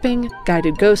shopping,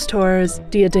 guided ghost tours,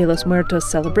 Dia de los Muertos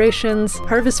celebrations,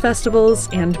 harvest festivals,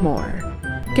 and more.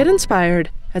 Get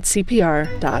inspired at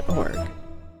CPR.org.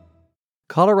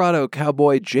 Colorado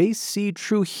cowboy J.C.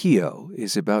 Trujillo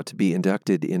is about to be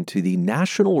inducted into the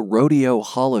National Rodeo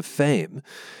Hall of Fame,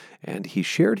 and he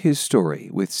shared his story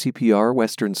with CPR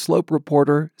Western Slope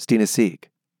reporter Stina Sieg.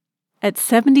 At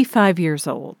 75 years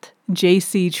old,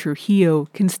 J.C. Trujillo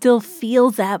can still feel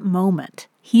that moment.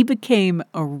 He became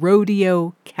a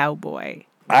rodeo cowboy.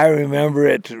 I remember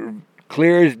it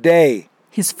clear as day.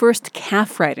 His first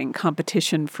calf riding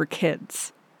competition for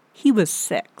kids. He was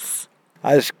 6.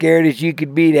 I was scared as you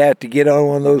could be to have to get on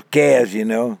one of those calves, you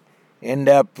know. End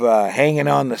up hanging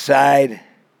on the side,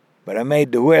 but I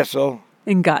made the whistle.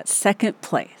 And got second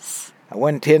place. I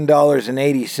won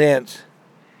 $10.80,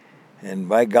 and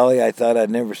by golly, I thought I'd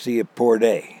never see a poor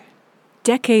day.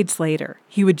 Decades later,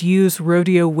 he would use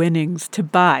rodeo winnings to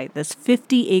buy this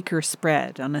 50-acre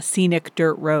spread on a scenic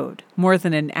dirt road, more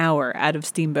than an hour out of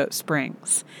Steamboat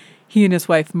Springs. He and his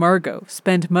wife Margot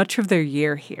spend much of their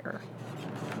year here.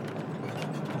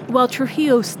 While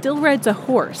Trujillo still rides a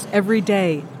horse every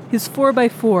day, his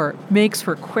 4x4 makes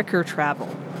for quicker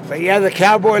travel. But yeah, the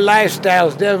cowboy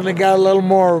lifestyle's definitely got a little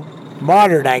more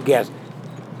modern, I guess.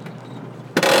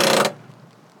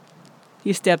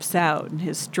 He steps out in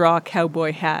his straw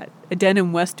cowboy hat, a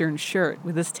denim western shirt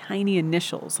with his tiny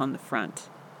initials on the front.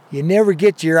 You never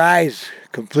get your eyes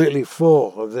completely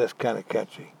full of this kind of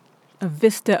country. A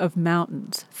vista of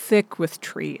mountains, thick with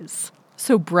trees,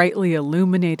 so brightly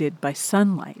illuminated by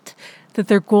sunlight that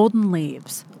their golden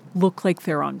leaves look like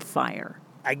they're on fire.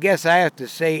 I guess I have to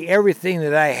say everything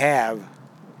that I have,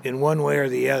 in one way or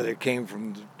the other, came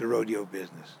from the rodeo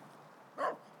business.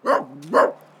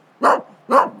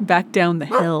 Back down the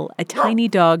hill, a tiny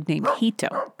dog named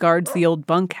Hito guards the old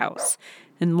bunkhouse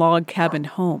and log cabin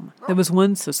home that was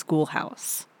once a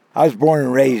schoolhouse. I was born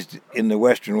and raised in the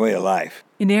Western way of life.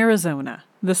 In Arizona,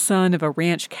 the son of a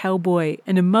ranch cowboy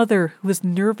and a mother who was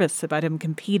nervous about him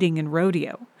competing in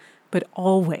rodeo, but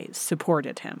always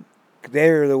supported him.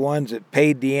 They were the ones that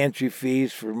paid the entry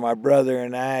fees for my brother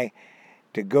and I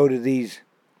to go to these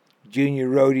junior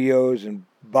rodeos and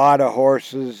bought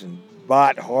horses and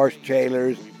bought horse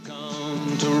trailers.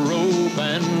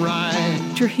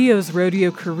 Trujillo's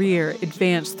rodeo career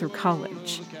advanced through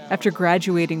college. After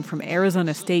graduating from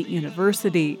Arizona State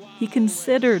University, he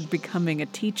considered becoming a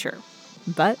teacher.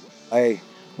 But I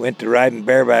went to riding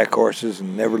bareback horses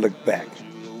and never looked back.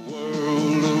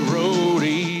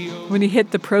 When he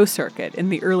hit the pro circuit in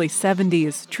the early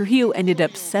 70s, Trujillo ended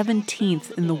up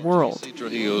 17th in the world.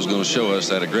 Trujillo's going to show us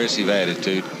that aggressive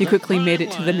attitude. He quickly made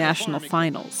it to the national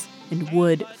finals and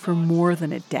would for more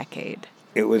than a decade.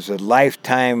 It was a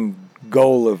lifetime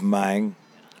goal of mine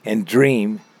and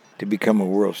dream to become a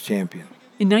world champion.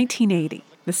 In 1980,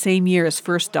 the same year his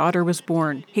first daughter was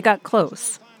born, he got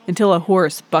close until a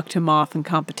horse bucked him off in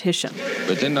competition.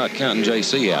 But then not counting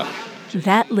JC out.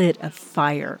 That lit a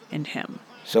fire in him.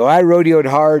 So I rodeoed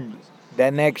hard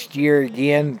that next year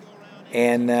again,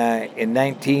 and in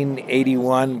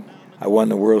 1981, I won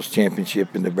the World's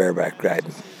Championship in the bareback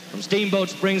riding. From Steamboat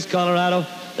Springs, Colorado,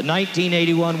 the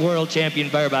 1981 World Champion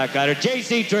bareback rider,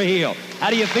 J.C. Trujillo. How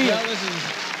do you feel?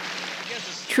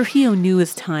 Trujillo knew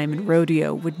his time in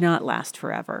rodeo would not last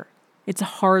forever. It's a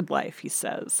hard life, he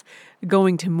says,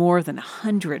 going to more than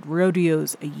 100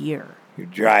 rodeos a year. You're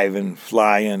driving,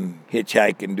 flying,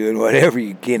 hitchhiking, doing whatever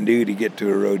you can do to get to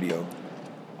a rodeo.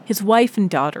 His wife and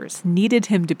daughters needed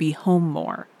him to be home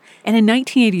more. And in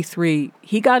 1983,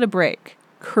 he got a break,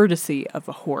 courtesy of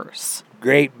a horse.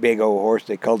 Great big old horse.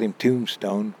 They called him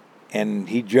Tombstone. And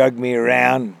he dragged me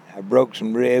around. I broke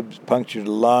some ribs, punctured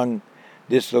a lung,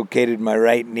 dislocated my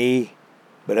right knee.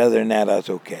 But other than that, I was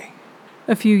okay.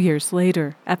 A few years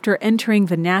later, after entering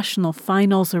the national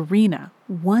finals arena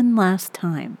one last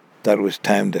time, thought it was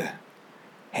time to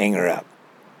hang her up.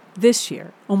 This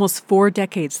year, almost 4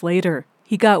 decades later,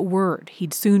 he got word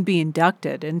he'd soon be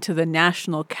inducted into the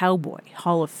National Cowboy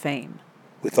Hall of Fame.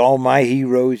 With all my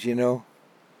heroes,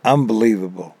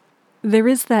 unbelievable. There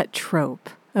is that trope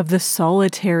of the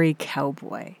solitary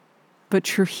cowboy. But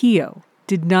Trujillo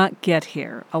did not get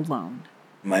here alone.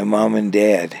 My mom and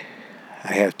dad,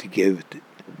 I have to give a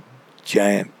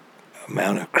giant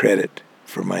amount of credit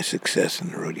for my success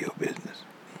in the rodeo business.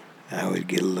 I would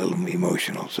get a little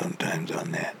emotional sometimes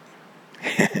on that.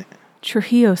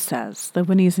 Trujillo says that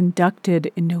when he's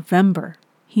inducted in November,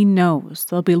 he knows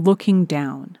they'll be looking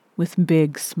down with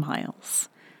big smiles.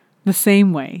 The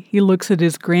same way he looks at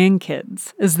his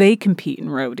grandkids as they compete in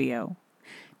rodeo.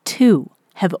 2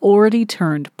 have already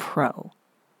turned pro.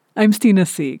 I'm Stina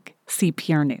Sieg,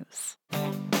 CPR News.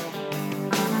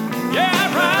 Yeah,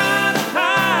 I ride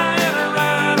high and I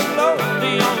ride low.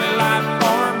 The only life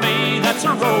for me, that's a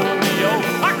rodeo.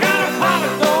 I got a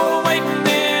pilot though waiting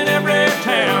in every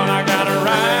town. I gotta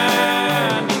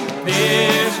ride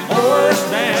this horse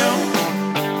down.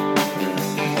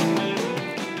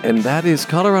 And that is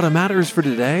Colorado Matters for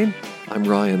today. I'm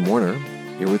Ryan Warner,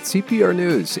 here with CPR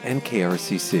News and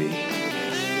KRCC.